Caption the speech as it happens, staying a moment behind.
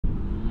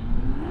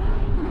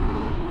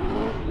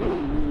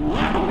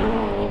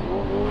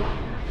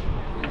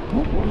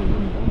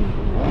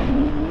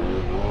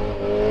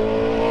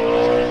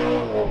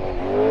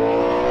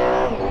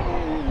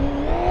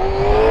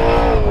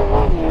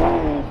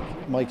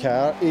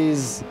car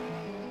is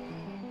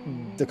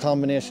the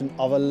combination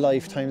of a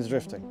lifetime's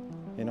drifting.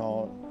 You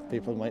know,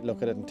 people might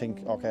look at it and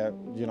think, okay,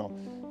 you know,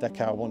 that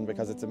car won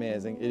because it's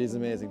amazing. It is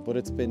amazing, but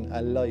it's been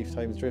a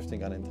lifetime's drifting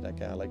gone into that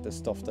car. Like the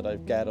stuff that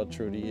I've gathered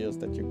through the years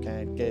that you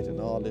can't get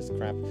and all this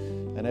crap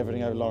and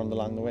everything I've learned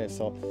along the way.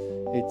 So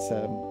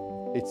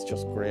it's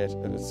just great,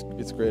 and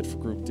it's great for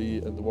Group D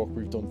and the work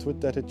we've done to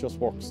it, that it just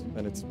works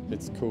and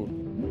it's cool.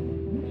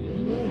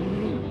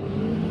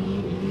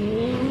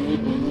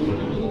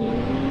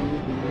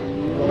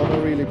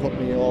 Roma really put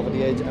me over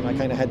the edge, and I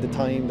kind of had the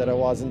time that I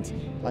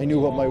knew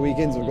what my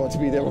weekends were going to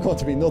be. They were going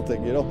to be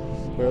nothing, you know,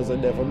 whereas I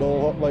never know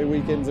what my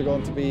weekends are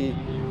going to be.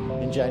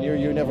 In January,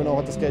 you never know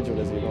what the schedule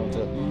is. You're going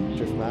to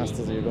Drift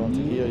Masters, or you're going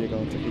to here, you're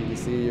going to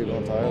IDC, you're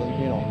going to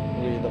Ireland. You know,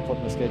 we end up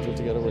putting a schedule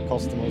together with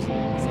customers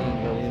and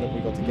seeing where we end up.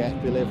 We go to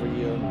Gatbill every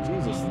year, and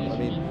Jesus, I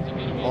mean,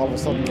 all of a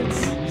sudden it's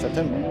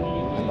September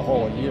and the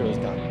whole year is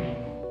gone.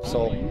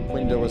 So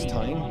when there was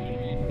time,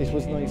 it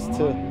was nice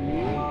to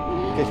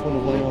get one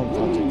of my own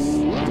projects.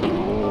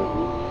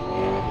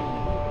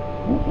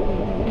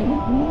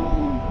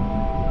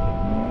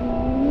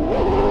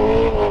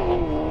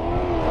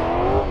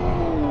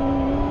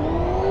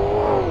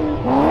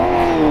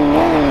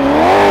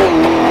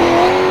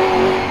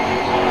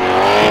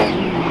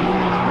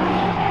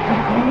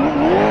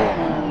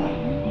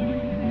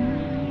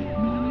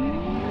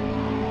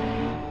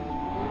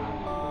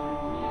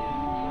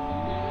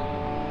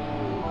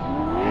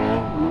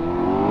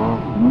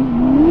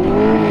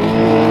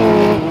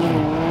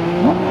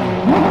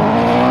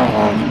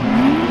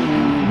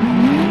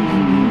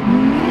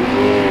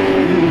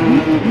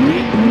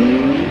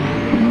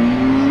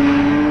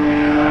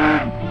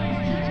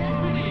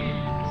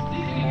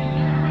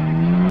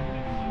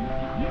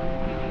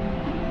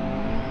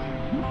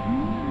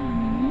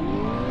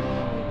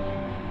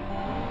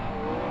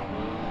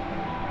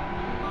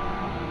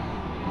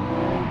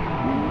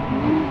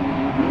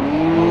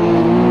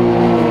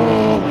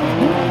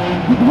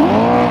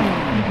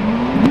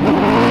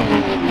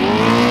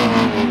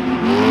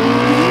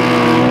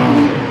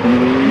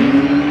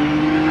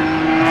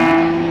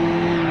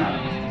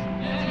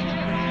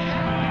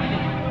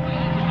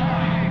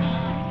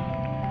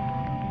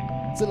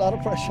 It's a lot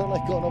of pressure,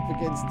 like, going up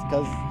against,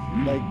 because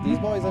like these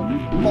boys have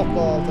fuck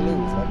all to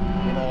lose, like,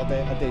 you know,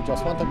 they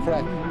just want to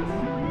crack.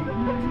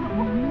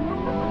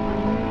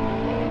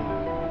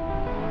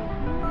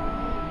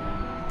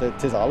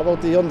 It's all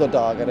about the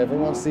underdog, and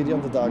everyone wants to see the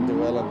underdog do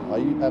well, and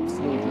I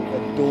absolutely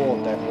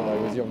adored that when I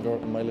was younger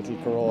in my little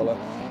Corolla,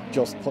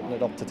 just putting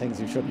it up to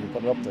things you shouldn't be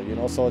putting it up to, you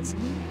know. So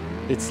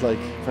it's like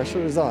pressure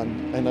is on,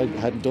 and I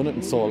hadn't done it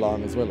in so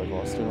long as well, of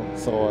course, you know.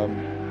 So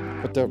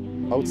but they're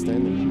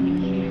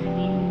outstanding.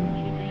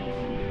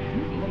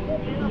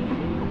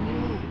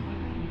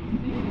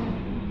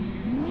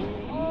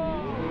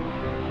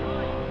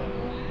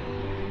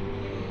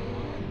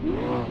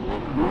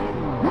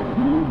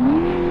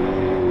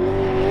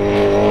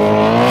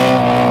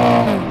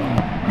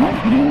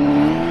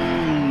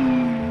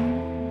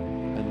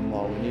 And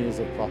what we need is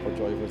a proper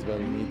driver as well.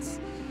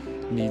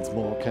 Needs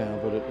more car,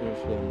 but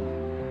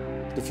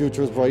the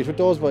future is bright with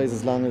those boys,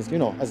 as long as, you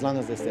know, as long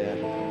as they stay at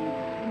it.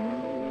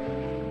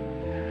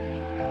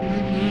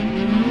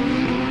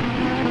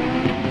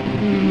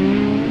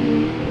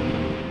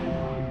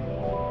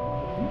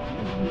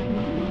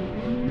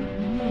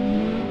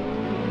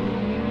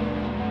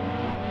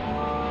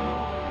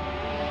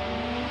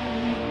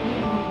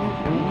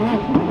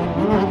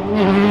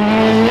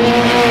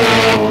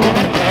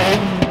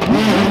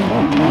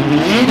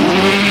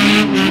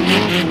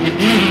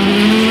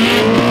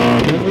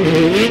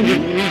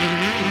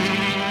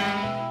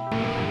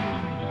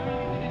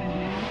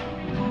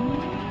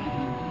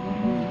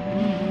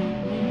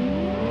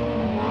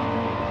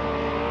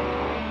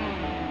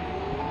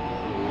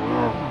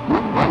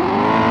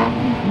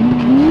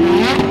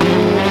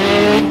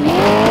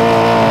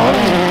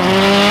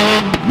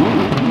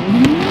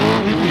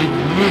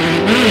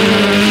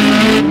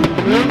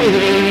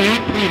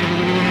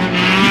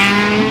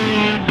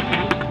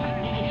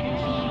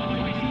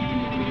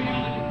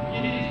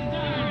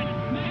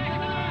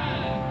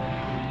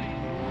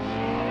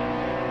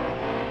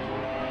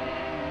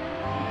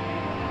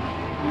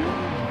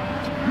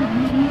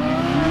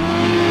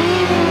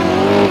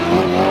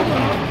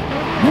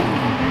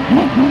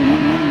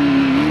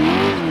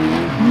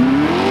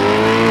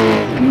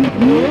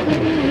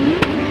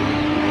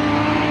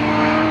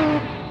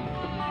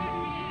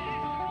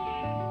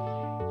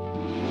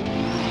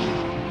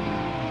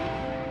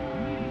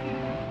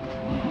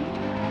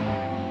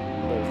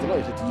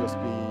 Delighted to just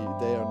be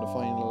there in the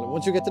final.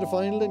 Once you get to the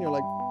final, then you're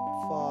like,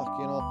 fuck,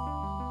 you know,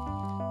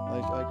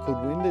 I could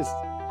win this.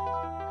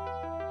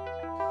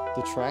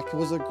 The track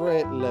was a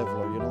great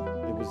leveler, you know.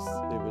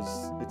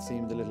 It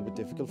seemed a little bit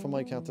difficult for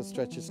my car to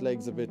stretch its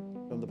legs a bit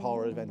from the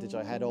power advantage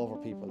I had over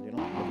people, you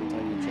know. Every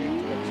time you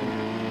change direction,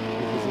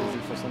 it was easy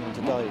for someone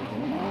to dive, you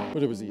know.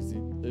 But it was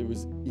easy. It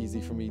was easy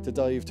for me to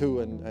dive too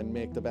and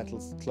make the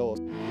battles close.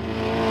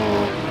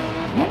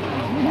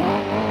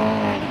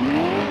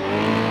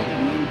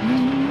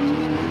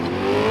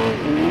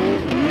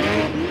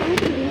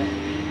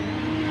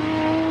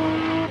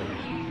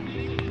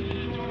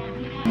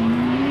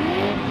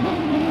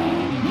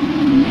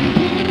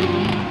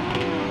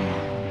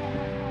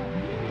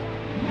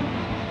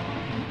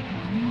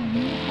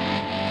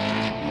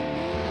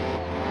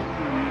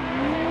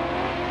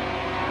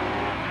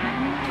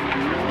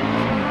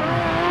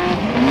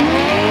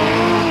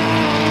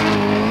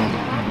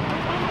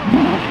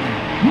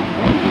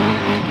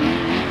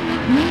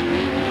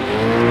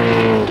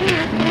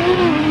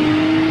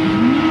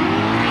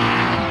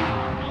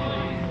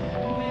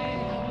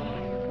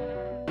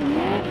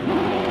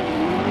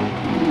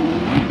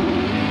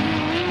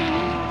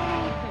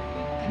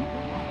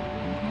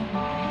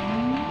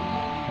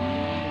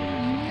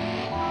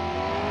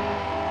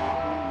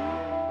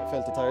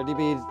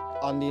 barely bead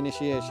on the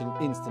initiation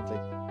instantly.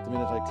 The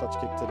minute I clutch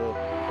kicked to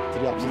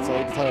the opposite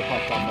side, the tyre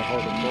popped off. I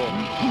heard it go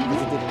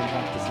because it did it in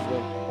practice as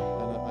well,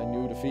 and I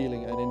knew the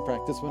feeling. And in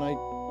practice, when I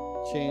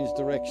changed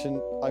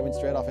direction, I went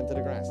straight off into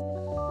the grass.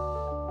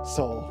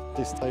 So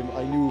this time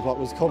I knew what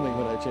was coming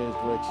when I changed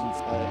directions.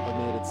 I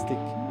made it stick.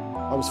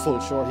 I was full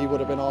sure he would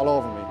have been all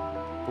over me,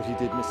 but he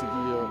did miss a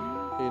gear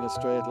in a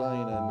straight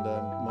line, and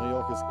my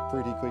yoke is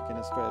pretty quick in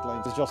a straight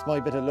line. It's just my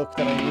bit of luck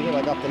that I needed.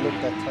 I got the luck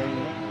that time,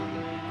 you know.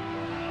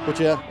 But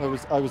yeah,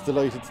 I was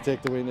delighted to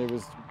take the win. It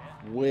was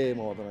way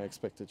more than I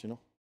expected, you know.